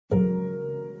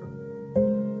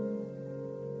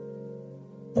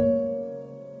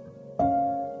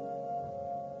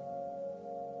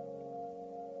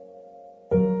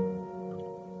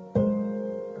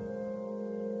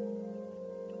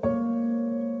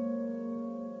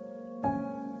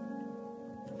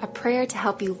A Prayer to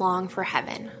Help You Long for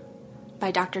Heaven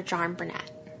by Dr. John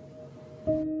Burnett.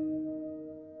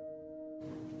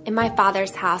 In my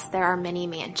Father's house there are many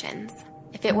mansions.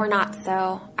 If it were not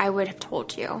so, I would have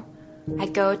told you. I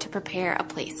go to prepare a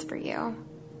place for you.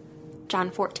 John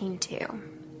 14:2.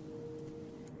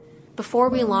 Before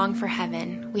we long for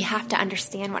heaven, we have to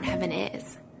understand what heaven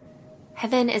is.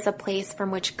 Heaven is a place from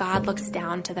which God looks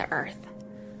down to the earth.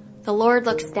 The Lord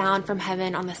looks down from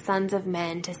heaven on the sons of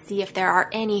men to see if there are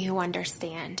any who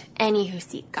understand, any who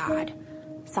seek God.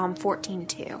 Psalm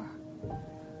 14:2.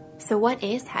 So what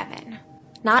is heaven?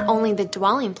 Not only the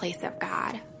dwelling place of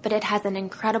God, but it has an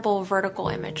incredible vertical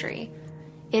imagery.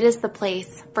 It is the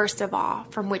place, first of all,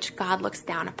 from which God looks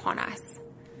down upon us.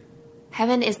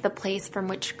 Heaven is the place from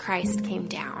which Christ came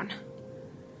down.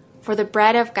 For the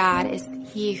bread of God is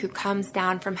he who comes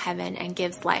down from heaven and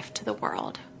gives life to the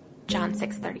world. John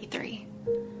 6:33.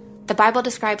 The Bible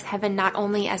describes heaven not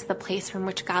only as the place from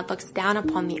which God looks down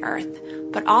upon the earth,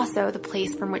 but also the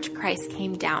place from which Christ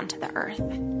came down to the earth.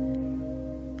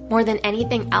 More than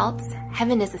anything else,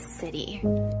 heaven is a city.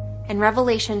 In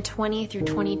Revelation 20 through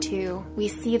 22, we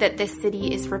see that this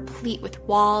city is replete with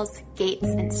walls, gates,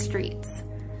 and streets.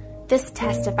 This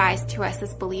testifies to us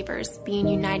as believers being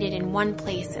united in one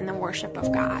place in the worship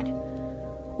of God.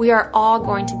 We are all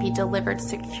going to be delivered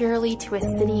securely to a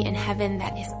city in heaven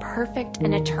that is perfect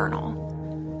and eternal.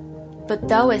 But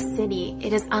though a city,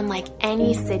 it is unlike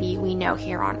any city we know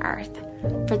here on earth,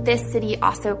 for this city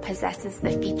also possesses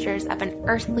the features of an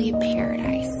earthly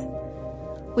paradise.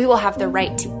 We will have the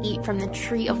right to eat from the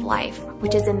tree of life,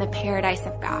 which is in the paradise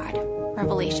of God.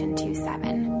 Revelation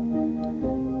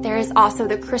 2:7. There is also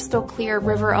the crystal clear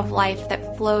river of life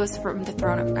that flows from the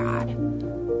throne of God.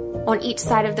 On each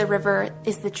side of the river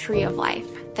is the tree of life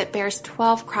that bears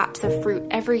 12 crops of fruit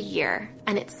every year,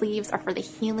 and its leaves are for the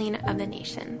healing of the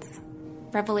nations.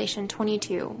 Revelation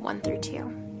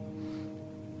 22:1-2.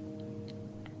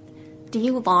 Do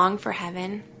you long for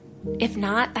heaven? If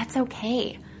not, that's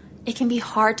okay. It can be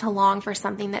hard to long for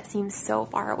something that seems so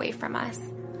far away from us.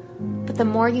 But the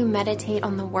more you meditate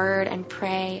on the word and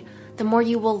pray, the more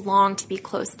you will long to be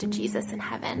close to Jesus in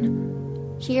heaven.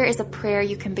 Here is a prayer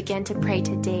you can begin to pray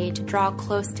today to draw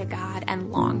close to God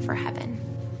and long for heaven.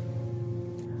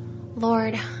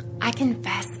 Lord, I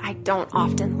confess I don't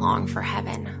often long for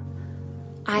heaven.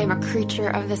 I am a creature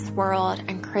of this world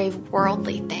and crave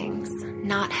worldly things,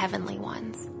 not heavenly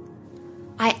ones.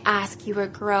 I ask you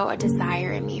would grow a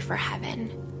desire in me for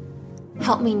heaven.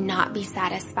 Help me not be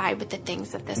satisfied with the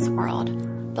things of this world,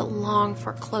 but long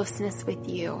for closeness with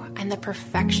you and the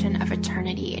perfection of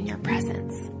eternity in your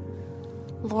presence.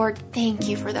 Lord, thank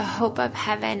you for the hope of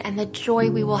heaven and the joy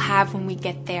we will have when we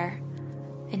get there.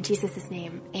 In Jesus'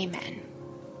 name, amen.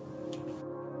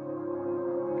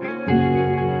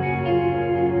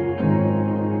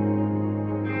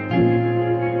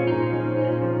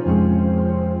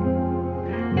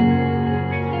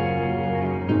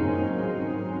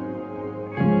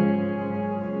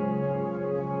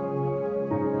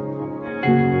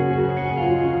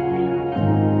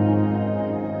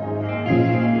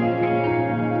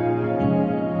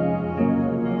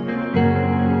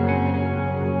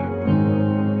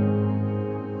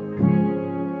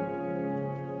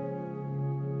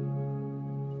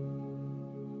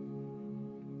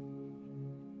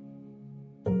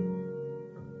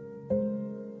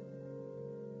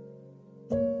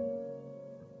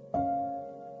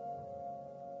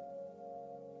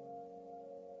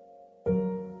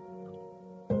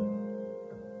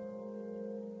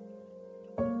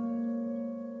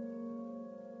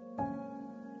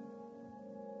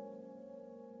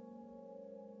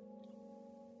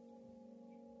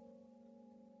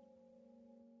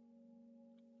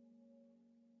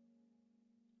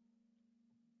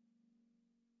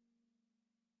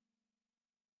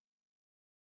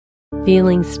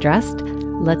 Feeling stressed?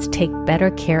 Let's take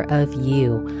better care of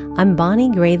you. I'm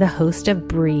Bonnie Gray, the host of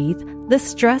Breathe, the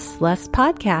Stress Less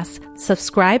podcast.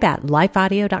 Subscribe at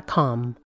lifeaudio.com.